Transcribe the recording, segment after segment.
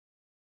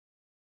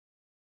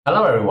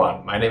Hello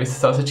everyone, my name is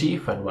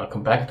Desasterchief and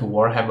welcome back to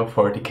Warhammer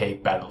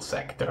 40k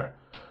Battlesector.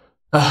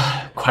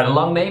 Quite a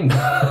long name.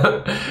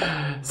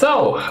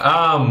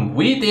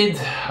 We did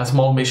a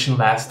small mission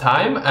last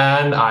time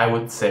and I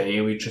would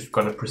say we're just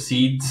gonna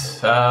proceed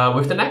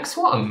with the next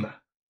one.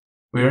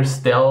 We're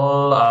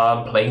still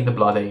playing the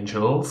Blood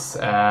Angels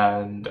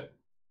and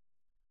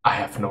I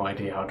have no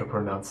idea how to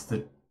pronounce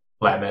the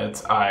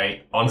planet.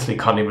 I honestly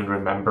can't even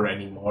remember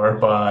anymore,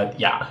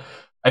 but yeah.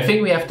 I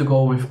think we have to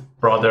go with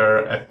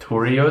Brother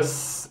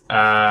Arturius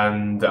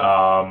and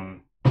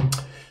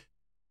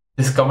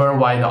discover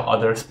why the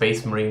other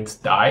Space Marines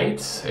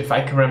died. If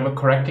I can remember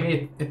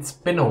correctly, it's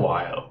been a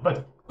while,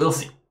 but we'll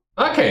see.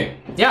 Okay,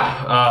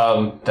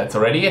 yeah, that's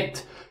already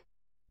it.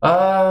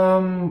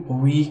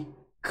 We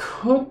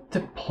could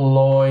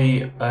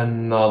deploy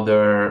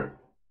another...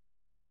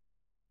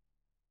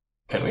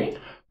 Can we?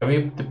 Can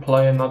we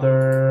deploy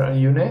another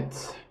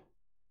unit?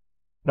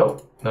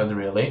 Nope, not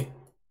really.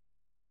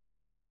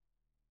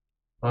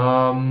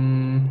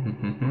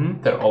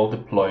 They're all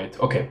deployed.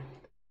 Okay,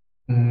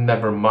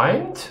 never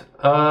mind.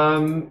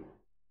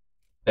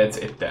 That's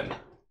it then.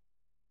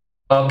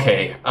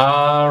 Okay,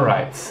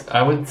 right.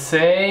 I would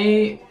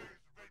say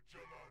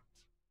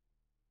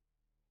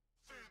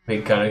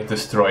we're gonna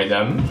destroy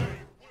them.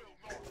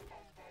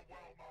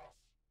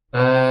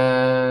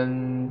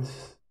 And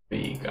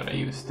we're gonna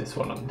use this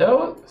one on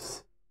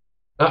those.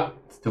 Ah,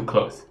 it's too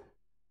close.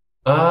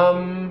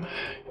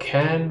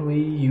 Can we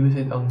use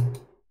it on...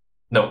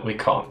 No, we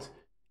can't.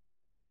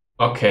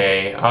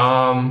 Okay,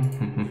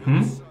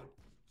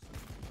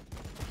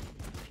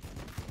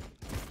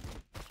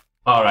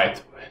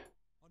 Alright.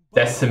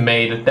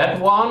 Decimated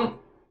that one.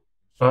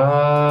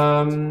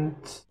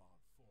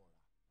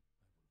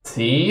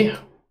 See.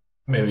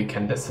 Maybe we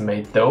can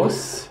decimate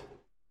those.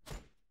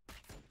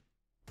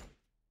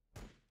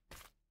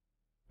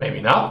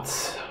 Maybe not.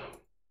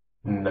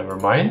 Never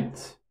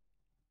mind.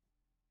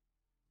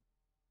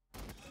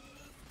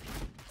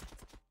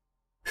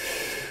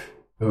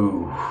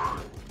 Ooh.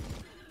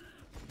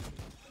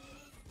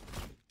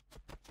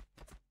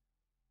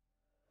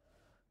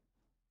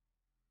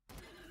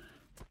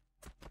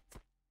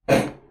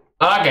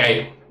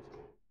 Okay.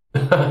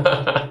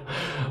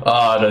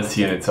 Oh, those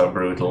units are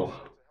brutal.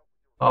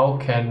 How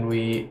can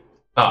we...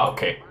 Oh,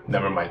 okay.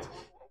 Never mind.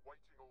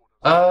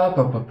 How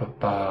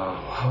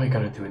are we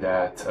gonna do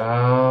that?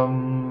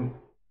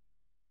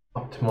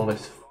 Optimal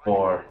is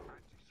 4.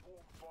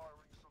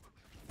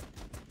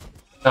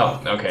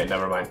 Oh, okay,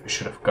 never mind. We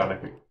should have gone a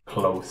bit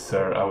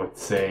closer, I would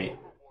say.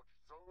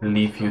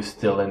 Leave you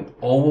still in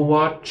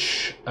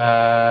Overwatch,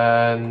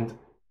 and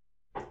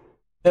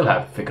they'll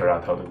have to figure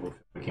out how to move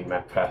the freaking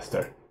map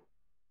faster.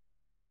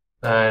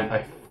 And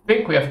I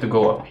think we have to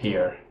go up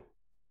here.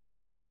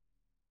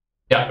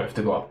 Yeah, we have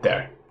to go up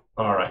there.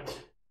 Alright.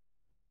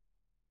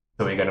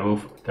 So we're gonna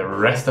move the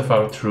rest of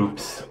our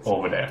troops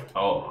over there.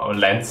 Oh, our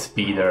land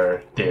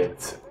speeder did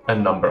a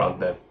number on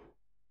them.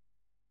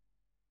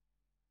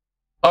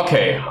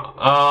 Okay,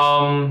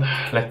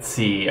 let's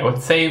see. I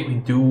would say we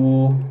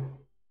do...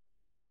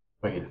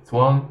 Wait, it's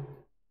one.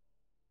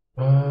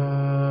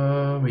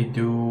 We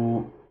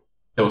do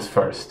those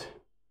first.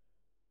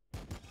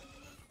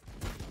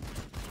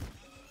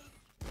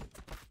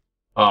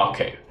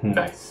 Okay,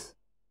 nice.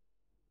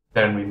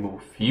 Then we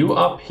move you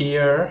up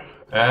here,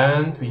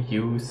 and we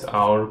use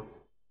our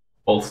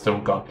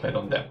Bolstone Gauntlet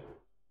on them.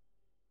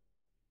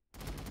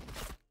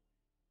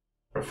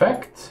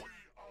 Perfect.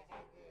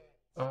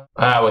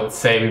 I would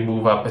say we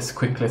move up as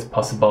quickly as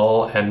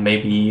possible and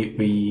maybe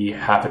we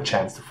have a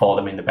chance to fall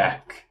them in the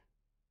back.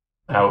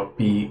 That would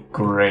be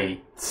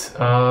great.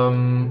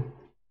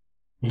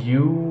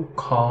 You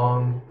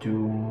can't do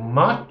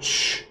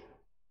much.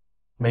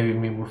 Maybe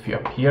we move you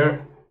up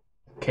here.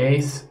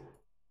 Case.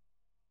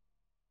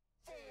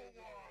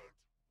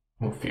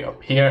 Move you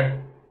up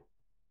here.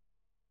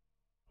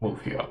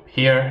 Move you up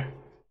here.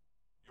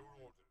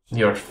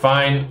 You're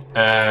fine.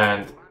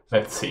 And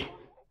let's see.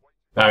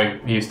 I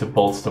use the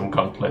Bolstone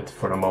Gauntlet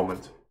for a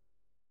moment.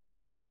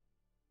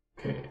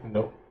 Okay,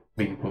 no,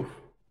 we move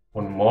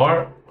one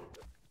more.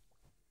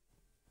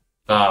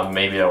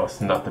 Maybe that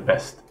was not the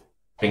best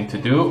thing to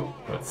do.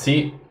 Let's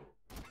see.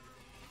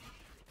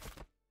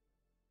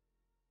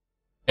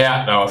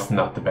 Yeah, that was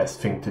not the best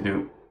thing to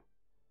do.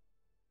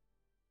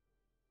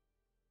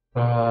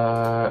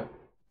 Go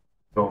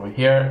over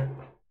here.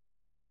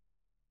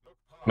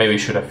 Maybe we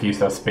should have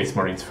used our Space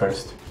Marines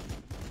first.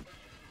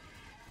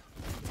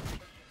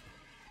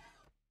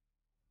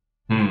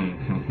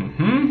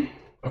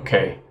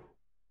 Okay.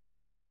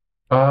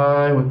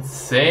 I would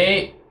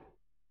say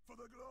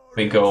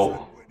we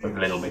go a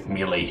little bit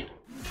melee.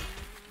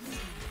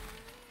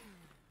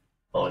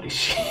 Holy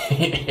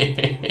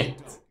shit.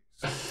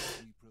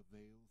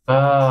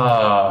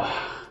 They're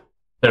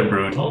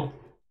brutal.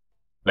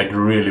 Like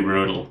really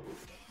brutal.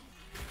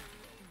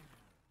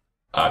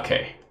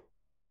 Okay.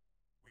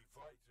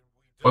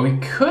 What we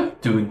could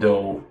do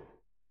though,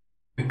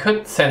 we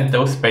could send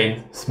those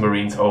Space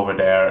Marines over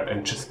there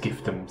and just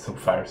give them some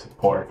fire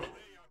support.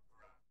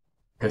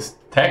 Because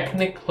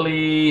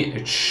technically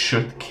it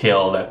should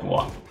kill that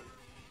one.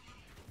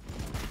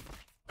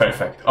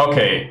 Perfect.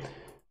 Okay.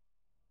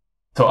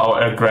 So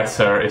our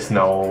aggressor is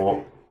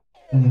now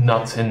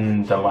not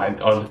in the line,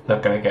 or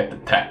not gonna get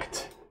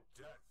attacked.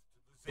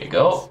 There you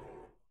go.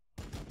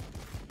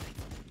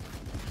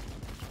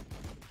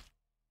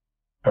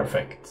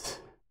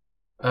 Perfect.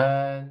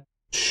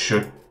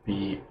 Should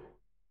be.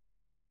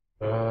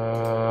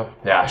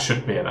 Yeah,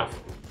 should be enough.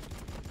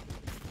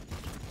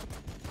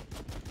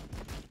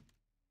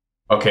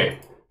 Okay,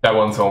 that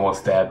one's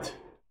almost dead.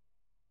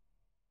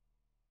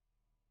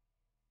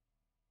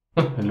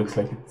 It looks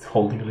like it's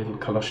holding a little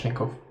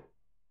Kalashnikov.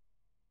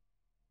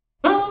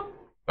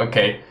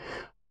 Okay.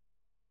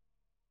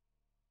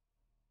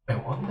 I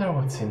wonder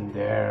what's in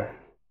there.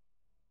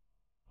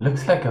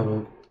 Looks like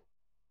a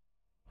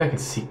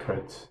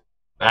secret.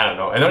 I don't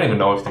know. I don't even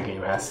know if the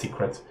game has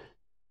secrets.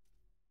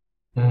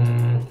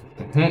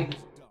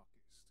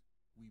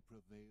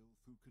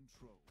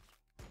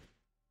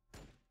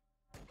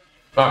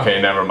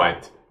 Okay, never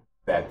mind.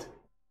 Dead.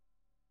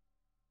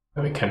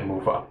 We can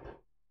move up.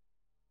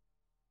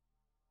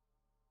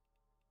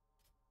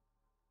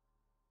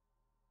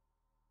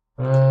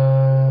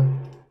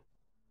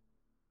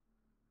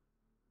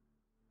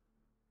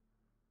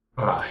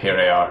 Here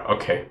they are.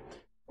 Okay.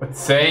 Let's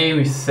say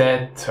we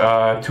set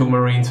 2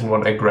 Marines and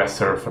 1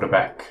 aggressor for the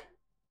back.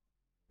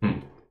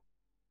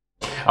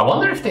 I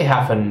wonder if they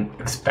have an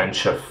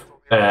expansion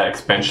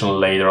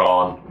later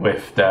on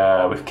with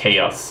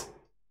Chaos.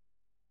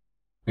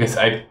 Because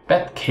I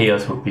bet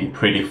Chaos would be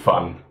pretty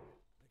fun.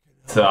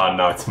 So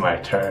now it's my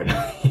turn.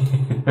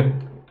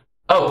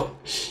 Oh,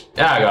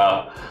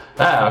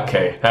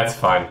 okay, that's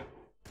fine.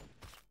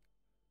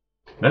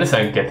 Notice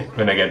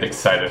when I get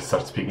excited, I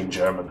start speaking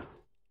German.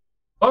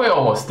 Oh, we're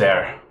almost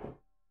there.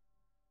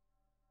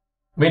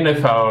 I mean,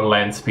 if our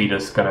land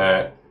speeder's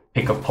gonna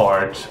pick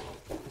apart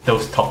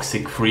those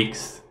toxic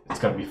freaks, it's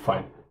gonna be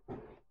fine.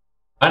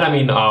 And I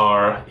mean,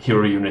 our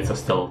hero units are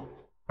still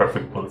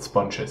perfect bullet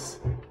sponges.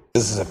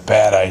 This is a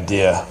bad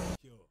idea.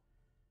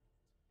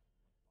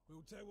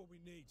 We'll take what we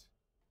need.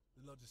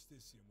 The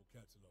logistician will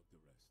catalog the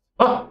rest.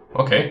 Oh,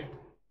 okay.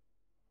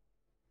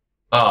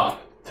 Oh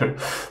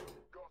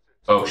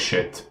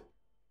shit.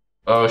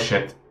 Oh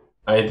shit.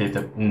 I did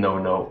a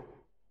no.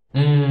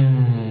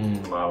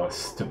 Oh,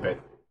 stupid.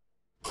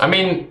 I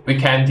mean, we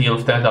can deal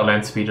with that. Our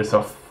land speeders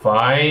are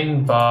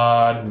fine,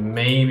 but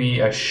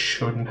maybe I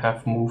shouldn't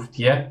have moved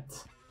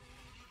yet.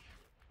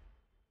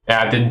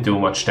 Yeah, I didn't do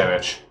much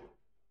damage.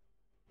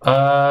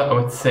 I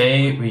would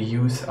say we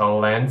use our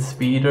land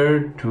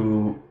speeder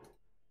to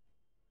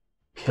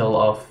kill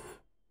off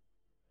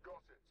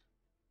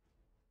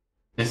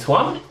this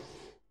one.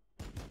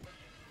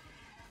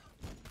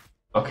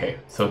 Okay,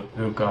 so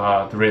we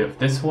got rid of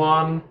this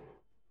one.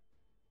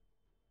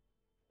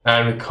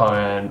 And we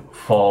can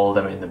fall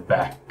them in the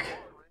back.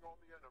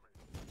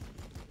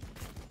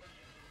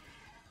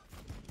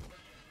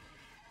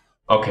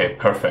 Okay,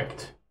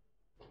 perfect.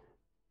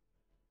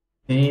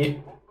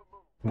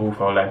 Move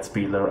our land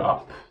speeder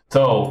up.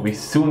 So we're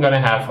soon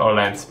gonna have our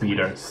land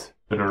speeders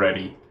to the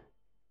ready.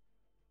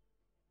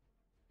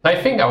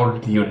 I think our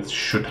units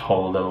should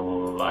hold the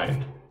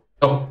line.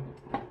 Oh.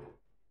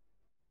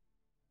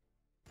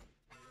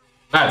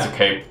 That's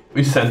okay.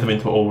 We sent them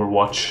into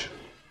Overwatch.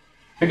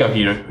 I think our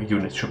hero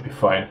unit should be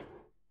fine.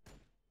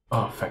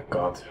 Oh, thank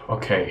God.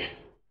 Okay.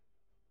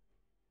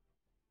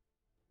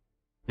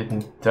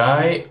 Didn't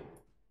die.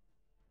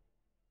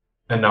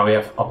 And now we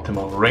have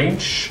optimal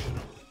range.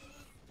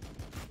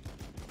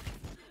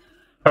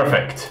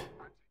 Perfect.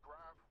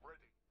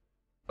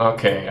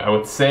 Okay, I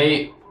would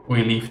say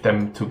we leave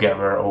them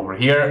together over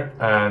here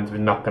and we're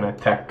not gonna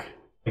attack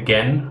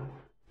again.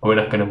 We're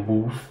not gonna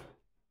move.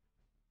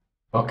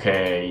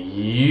 Okay,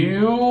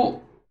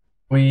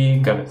 we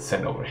gonna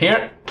send over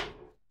here.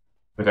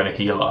 We're gonna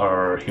heal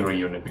our hero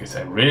unit because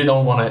I really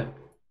don't want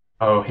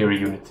our hero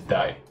unit to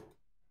die.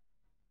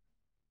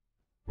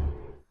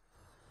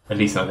 At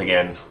least not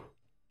again.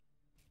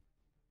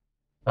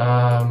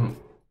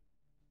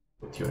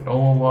 Put you in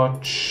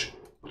Overwatch.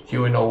 Put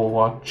you in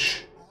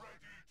Overwatch.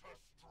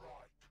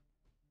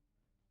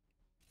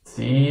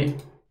 See,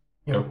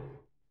 you're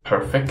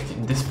perfect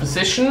in this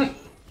position.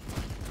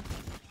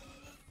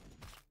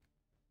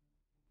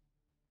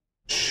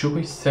 Should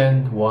we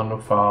send one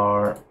of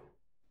our...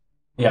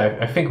 Yeah,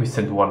 I think we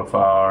sent one of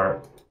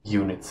our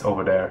units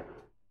over there.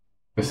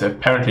 Because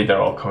apparently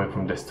they're all coming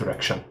from this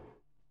direction.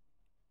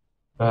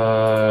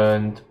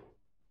 And...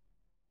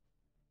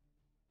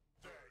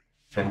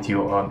 send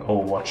you on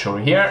Overwatch over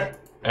here.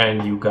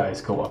 And you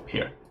guys go up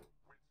here.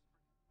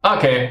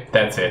 Okay,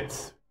 that's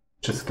it.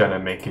 Just gonna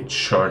make it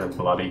short and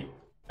bloody.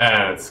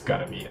 And it's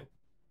gonna be it.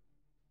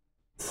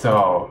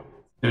 So,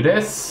 do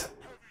this.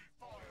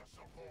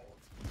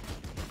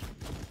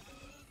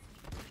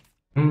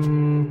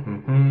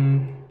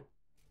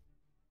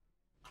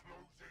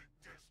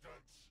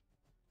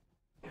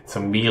 Get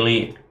some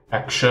melee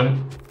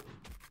action.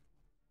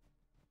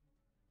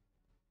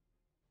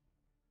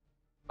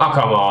 Oh,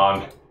 come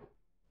on.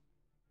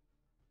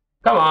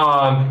 Come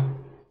on.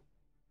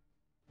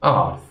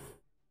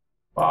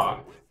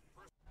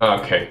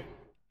 Okay.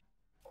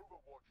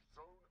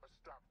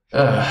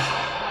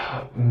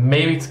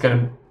 Maybe it's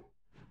gonna...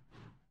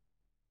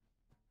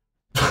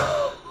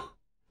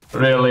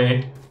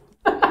 Really?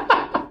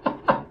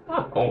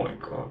 Oh my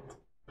god.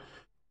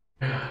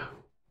 The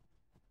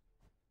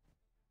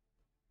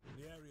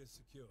area is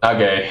secure.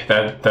 Okay,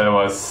 that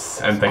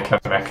was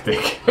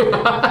anticlimactic.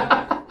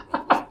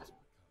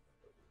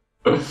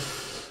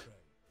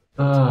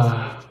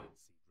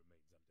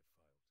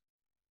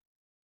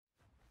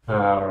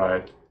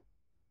 Alright.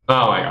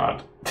 Oh my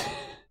god.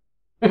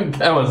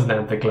 That was an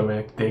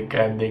anticlimactic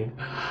ending.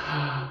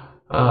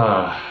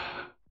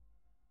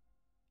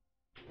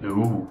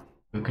 Ooh,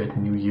 look at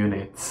new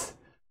units.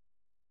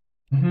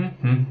 I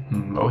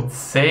would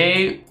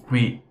say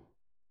we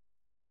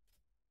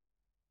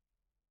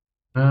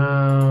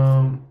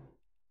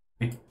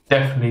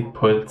definitely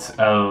put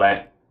a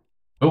land.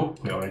 Oh,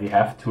 we already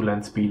have 2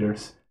 land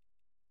speeders.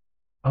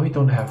 Oh, we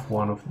don't have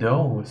one of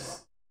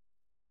those.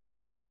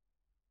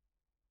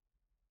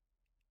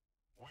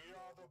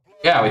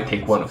 Yeah, we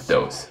take one of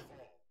those.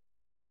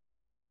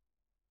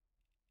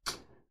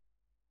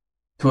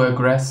 To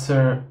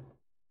aggressor.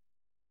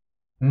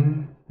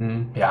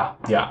 Yeah,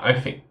 I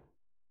think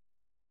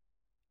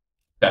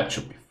that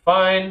should be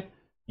fine.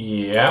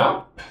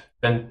 Yep.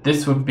 Then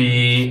this would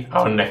be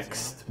our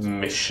next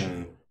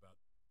mission.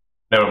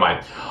 Never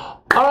mind.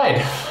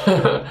 Alright.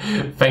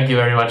 Thank you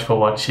very much for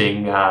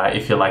watching.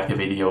 If you liked the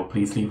video,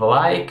 please leave a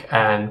like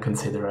and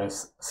consider a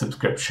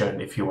subscription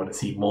if you want to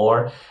see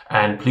more.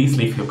 And please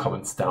leave your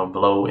comments down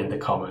below in the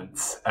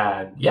comments.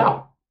 And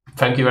yeah,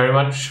 thank you very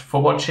much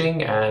for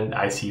watching, and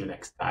I see you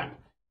next time.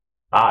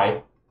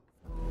 Bye.